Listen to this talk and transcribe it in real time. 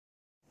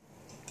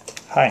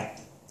Hi,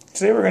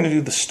 today we're going to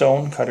do the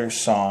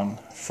Stonecutters song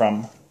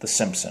from The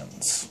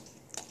Simpsons.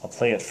 I'll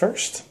play it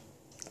first,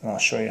 and I'll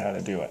show you how to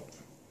do it.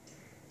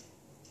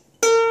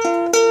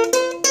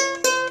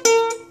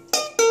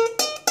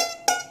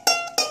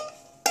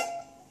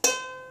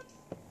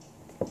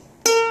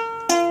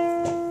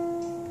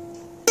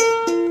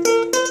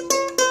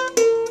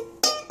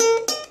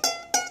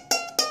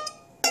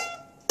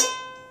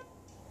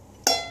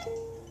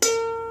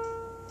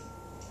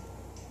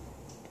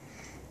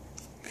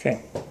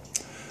 Okay.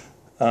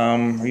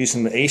 We're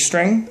using the A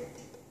string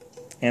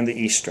and the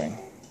E string.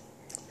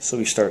 So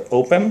we start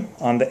open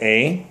on the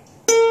A,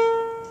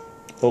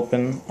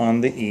 open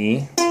on the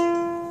E,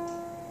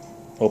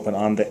 open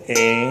on the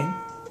A,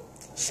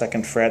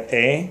 second fret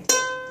A,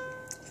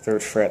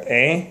 third fret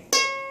A,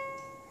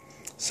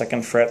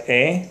 second fret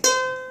A,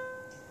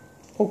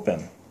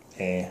 open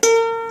A.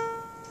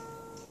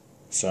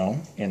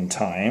 So in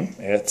time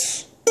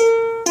it's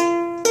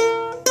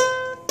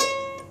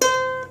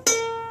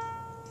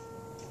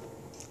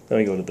then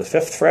we go to the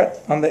 5th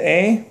fret on the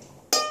A,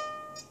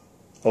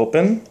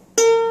 open,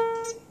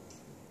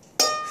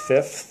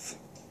 5th,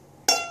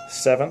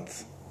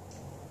 7th,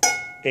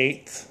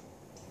 8th,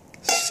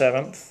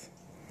 7th,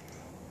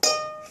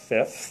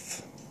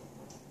 5th,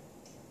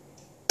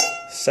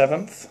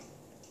 7th,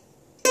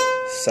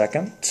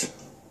 2nd,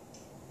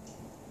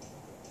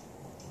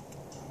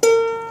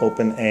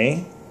 open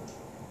A,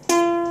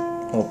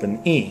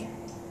 open E.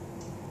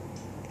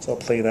 So I'll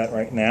play that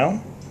right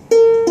now.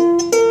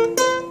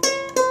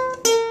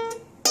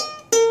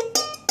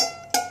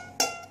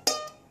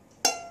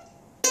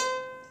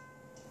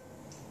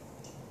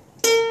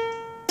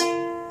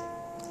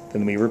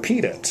 Then we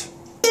repeat it.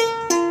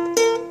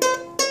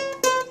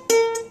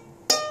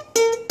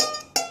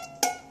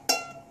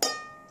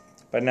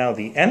 But now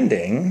the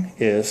ending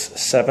is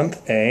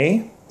 7th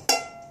A,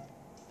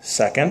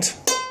 2nd,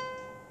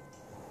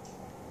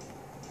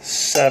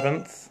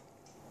 7th,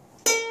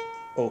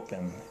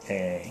 open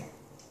A.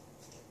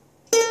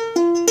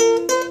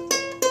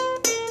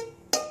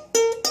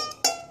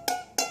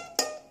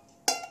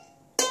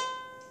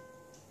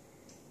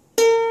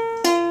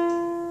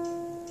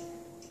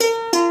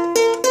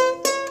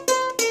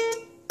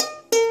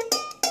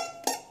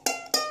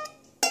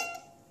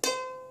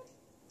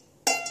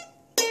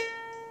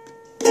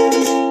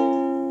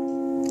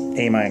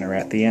 A minor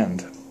at the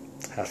end.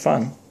 Have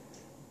fun.